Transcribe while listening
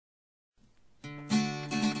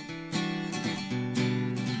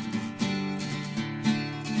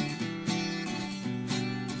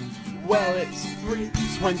Well, it's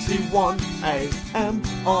 3:21 AM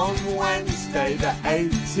on Wednesday the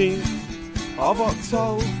 18th of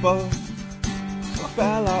October. I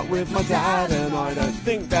fell out with my dad and I don't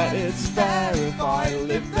think that it's fair if I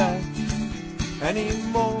live there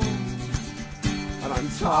anymore. And I'm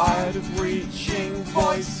tired of reaching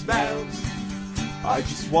voicemails. I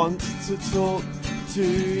just want to talk to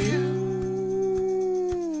you.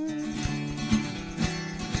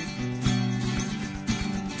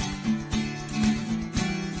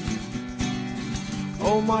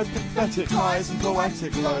 All my pathetic highs and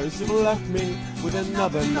poetic lows have left me with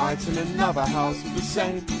another night in another house with the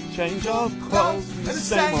same change of clothes and the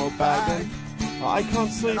same old bag. And I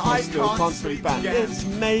can't sleep, I still can't sleep, and it's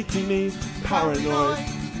making me paranoid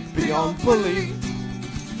beyond belief.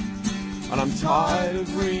 And I'm tired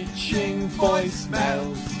of reaching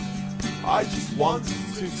voicemails. I just want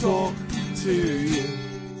to talk to you.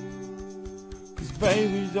 'Cause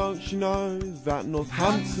baby, don't you know that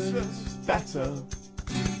Northampton's better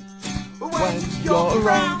when you're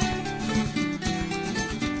around?